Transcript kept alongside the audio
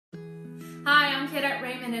Hi, I'm Kate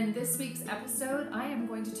Raymond, and in this week's episode, I am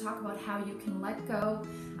going to talk about how you can let go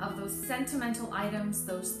of those sentimental items,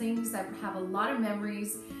 those things that have a lot of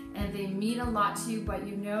memories and they mean a lot to you, but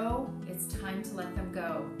you know it's time to let them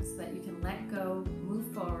go so that you can let go,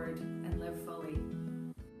 move forward, and live fully.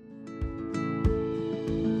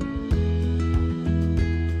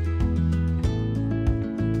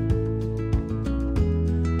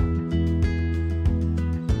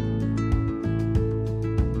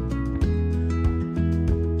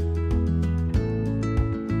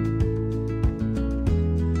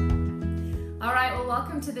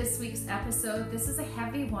 Welcome to this week's episode. This is a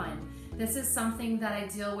heavy one. This is something that I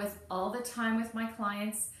deal with all the time with my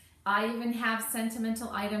clients. I even have sentimental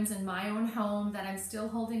items in my own home that I'm still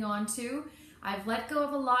holding on to. I've let go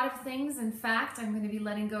of a lot of things. In fact, I'm going to be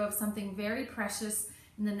letting go of something very precious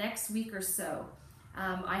in the next week or so.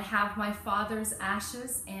 I have my father's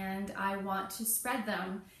ashes and I want to spread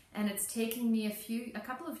them, and it's taking me a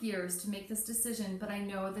couple of years to make this decision, but I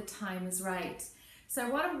know the time is right. So I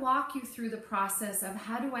want to walk you through the process of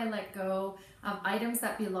how do I let go of items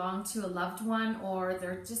that belong to a loved one, or they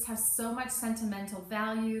just have so much sentimental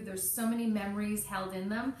value, there's so many memories held in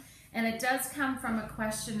them. And it does come from a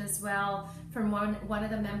question as well from one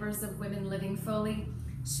of the members of Women Living Fully.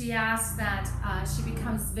 She asked that she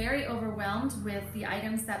becomes very overwhelmed with the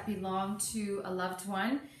items that belong to a loved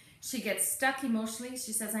one. She gets stuck emotionally.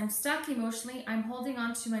 She says, I'm stuck emotionally. I'm holding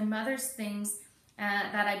on to my mother's things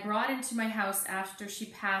that I brought into my house after she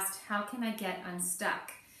passed. How can I get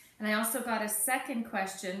unstuck? And I also got a second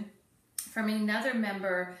question from another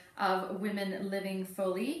member of Women Living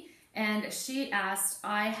Fully, and she asked,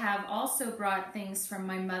 I have also brought things from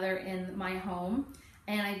my mother in my home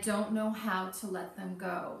and I don't know how to let them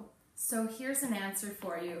go. So here's an answer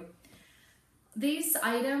for you. These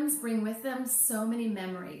items bring with them so many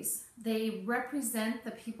memories. They represent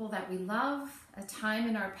the people that we love, a time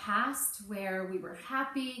in our past where we were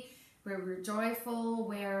happy, where we were joyful,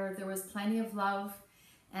 where there was plenty of love.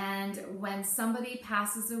 And when somebody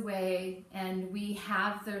passes away and we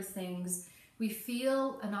have their things, we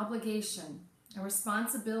feel an obligation, a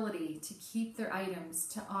responsibility to keep their items,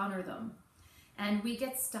 to honor them. And we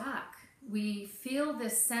get stuck. We feel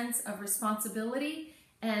this sense of responsibility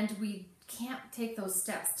and we can't take those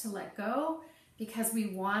steps to let go because we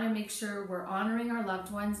want to make sure we're honoring our loved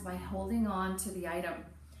ones by holding on to the item.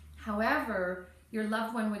 However, your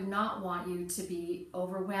loved one would not want you to be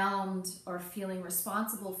overwhelmed or feeling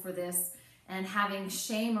responsible for this and having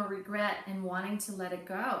shame or regret and wanting to let it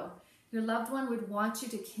go. Your loved one would want you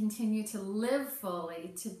to continue to live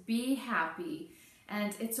fully, to be happy,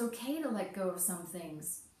 and it's okay to let go of some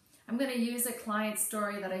things. I'm going to use a client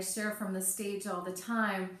story that I share from the stage all the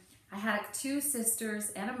time. I had two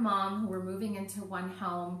sisters and a mom who were moving into one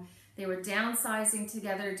home. They were downsizing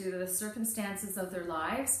together due to the circumstances of their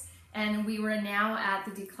lives, and we were now at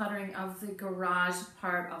the decluttering of the garage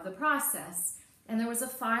part of the process. And there was a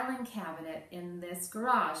filing cabinet in this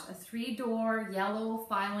garage, a 3-door yellow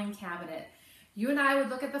filing cabinet. You and I would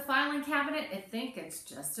look at the filing cabinet and think it's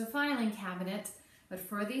just a filing cabinet, but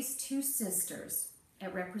for these two sisters,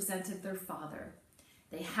 it represented their father.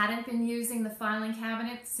 They hadn't been using the filing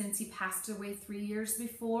cabinet since he passed away 3 years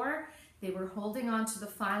before. They were holding on to the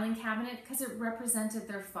filing cabinet because it represented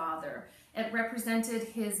their father. It represented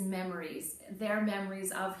his memories, their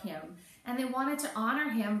memories of him. And they wanted to honor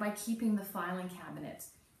him by keeping the filing cabinet.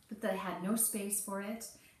 But they had no space for it.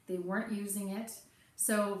 They weren't using it.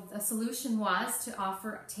 So the solution was to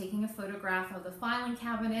offer taking a photograph of the filing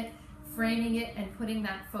cabinet, framing it, and putting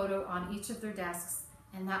that photo on each of their desks.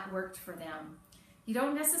 And that worked for them. You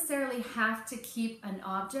don't necessarily have to keep an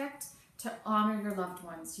object to honor your loved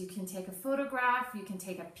ones. You can take a photograph, you can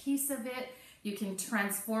take a piece of it, you can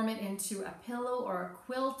transform it into a pillow or a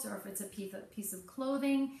quilt, or if it's a piece of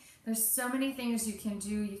clothing. There's so many things you can do.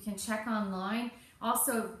 You can check online.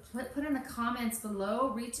 Also, put in the comments below,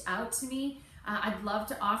 reach out to me. I'd love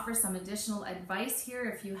to offer some additional advice here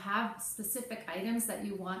if you have specific items that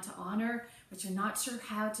you want to honor, but you're not sure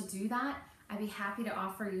how to do that. I'd be happy to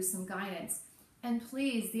offer you some guidance. And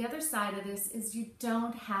please, the other side of this is you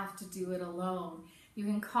don't have to do it alone. You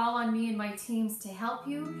can call on me and my teams to help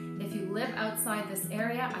you. If you live outside this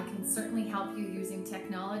area, I can certainly help you using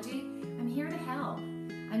technology. I'm here to help.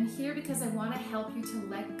 I'm here because I want to help you to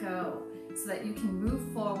let go so that you can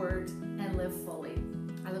move forward and live fully.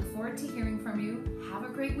 I look forward to hearing from you. Have a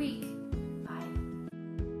great week.